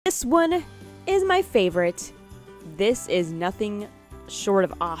this one is my favorite. This is nothing short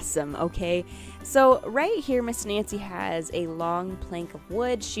of awesome, okay? So right here, Miss Nancy has a long plank of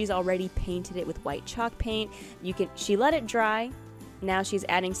wood. She's already painted it with white chalk paint. She let it dry. Now she's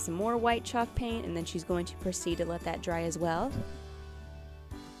adding some more white chalk paint, and then she's going to proceed to let that dry as well.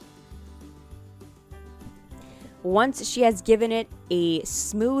 Once she has given it a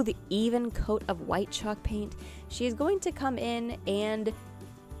smooth, even coat of white chalk paint, she is going to come in and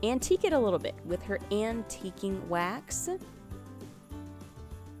antique it a little bit with her antiquing wax.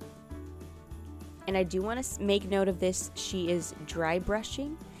 And I do want to make note of this, she is dry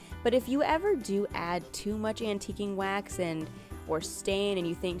brushing. But if you ever do add too much antiquing wax or stain and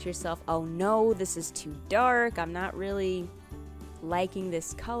you think to yourself, oh no, this is too dark, I'm not really liking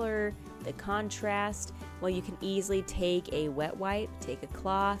this color, the contrast, well, you can easily take a wet wipe, take a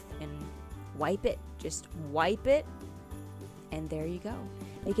cloth, and wipe it. Just wipe it, and there you go.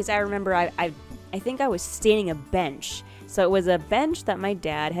 Because I remember I think I was staining a bench. So it was a bench that my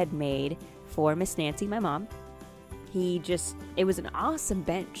dad had made for Miss Nancy, my mom. It was an awesome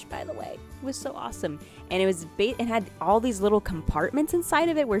bench, by the way. It was so awesome. And it had all these little compartments inside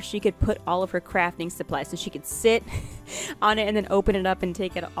of it where she could put all of her crafting supplies. So she could sit on it and then open it up and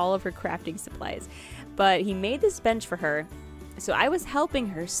take out all of her crafting supplies. But he made this bench for her. So I was helping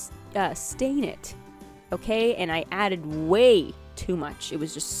her stain it. Okay? And I added way too much. It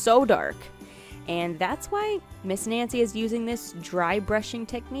was just so dark. And that's why Miss Nancy is using this dry brushing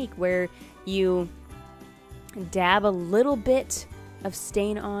technique where you dab a little bit of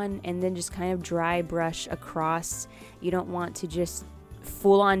stain on and then just kind of dry brush across. You don't want to just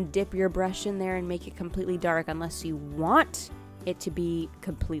full on dip your brush in there and make it completely dark unless you want it to be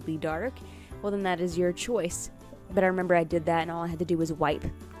completely dark. Well, then that is your choice. But I remember I did that and all I had to do was wipe.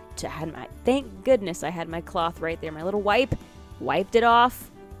 Thank goodness I had my cloth right there, my little wipe, wiped it off,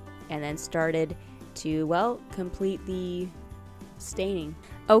 and then started to, well, complete the staining.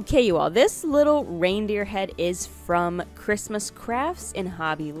 Okay, you all, this little reindeer head is from Christmas Crafts in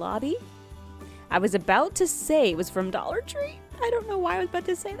Hobby Lobby. I was about to say it was from Dollar Tree. I don't know why I was about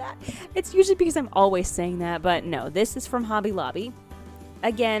to say that. It's usually because I'm always saying that, but no, this is from Hobby Lobby.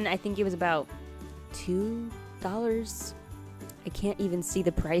 Again, I think it was about $2. I can't even see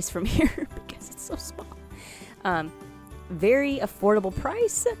the price from here because it's so small. Very affordable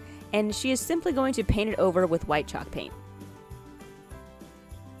price, and she is simply going to paint it over with white chalk paint.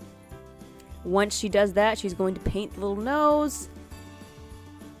 Once she does that, she's going to paint the little nose,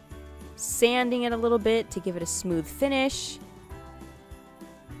 sanding it a little bit to give it a smooth finish.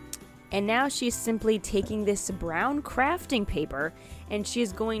 And now she's simply taking this brown crafting paper and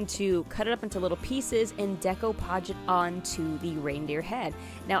she's going to cut it up into little pieces and decoupage it onto the reindeer head.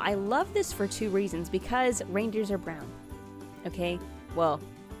 Now, I love this for two reasons, because reindeers are brown. Okay? Well,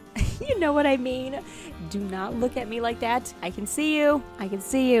 you know what I mean. Do not look at me like that. I can see you. I can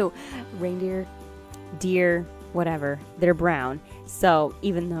see you. Reindeer, deer, whatever. They're brown. So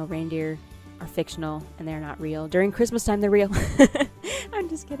even though reindeer are fictional and they're not real, during Christmas time they're real. I'm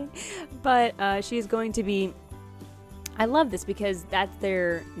just kidding. But she's going to be... I love this because that's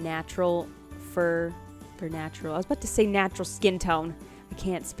their natural fur. Their natural... I was about to say natural skin tone. I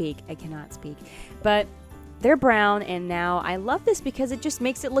can't speak. I cannot speak. But... they're brown, and now I love this because it just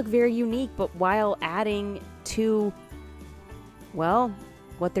makes it look very unique, but while adding to, well,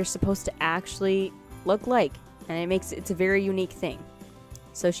 what they're supposed to actually look like. And it's a very unique thing.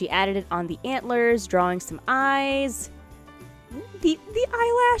 So she added it on the antlers, drawing some eyes. The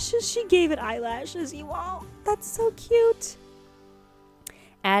eyelashes, she gave it eyelashes, you all. That's so cute.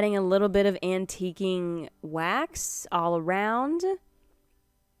 Adding a little bit of antiquing wax all around,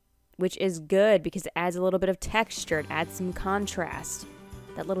 which is good because it adds a little bit of texture. It adds some contrast.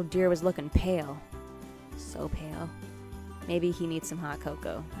 That little deer was looking pale. So pale. Maybe he needs some hot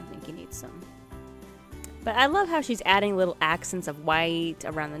cocoa. I think he needs some. But I love how she's adding little accents of white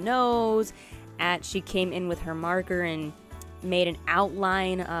around the nose. She came in with her marker and made an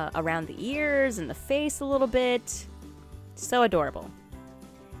outline around the ears and the face a little bit. So adorable.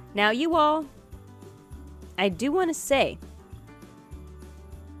 Now, you all, I do want to say,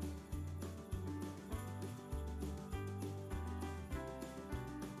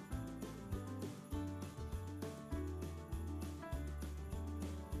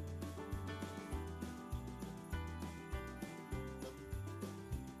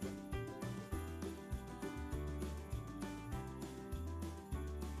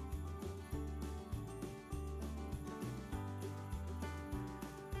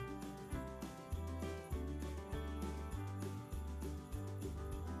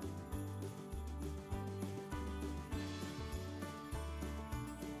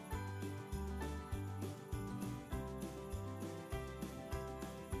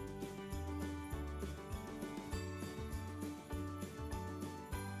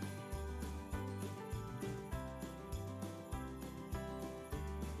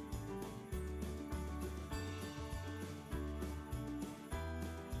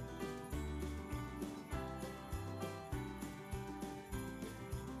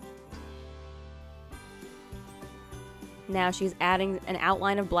 Now she's adding an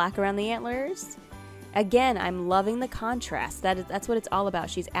outline of black around the antlers. Again, I'm loving the contrast. That's what it's all about.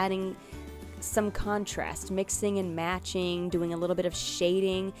 She's adding some contrast, mixing and matching, doing a little bit of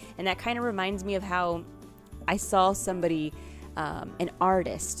shading, and that kind of reminds me of how I saw somebody, an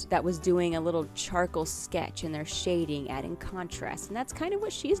artist that was doing a little charcoal sketch and they're shading, adding contrast, and that's kind of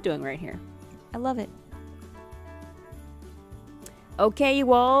what she's doing right here. I love it. Okay,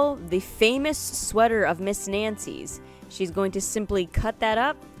 you all, the famous sweater of Miss Nancy's. She's going to simply cut that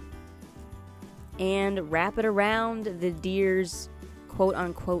up and wrap it around the deer's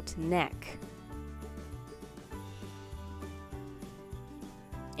quote-unquote neck.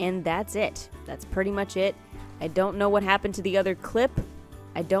 And that's it. That's pretty much it. I don't know what happened to the other clip.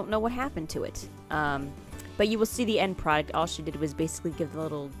 I don't know what happened to it. But you will see the end product. All she did was basically give the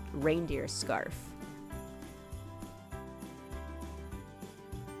little reindeer scarf.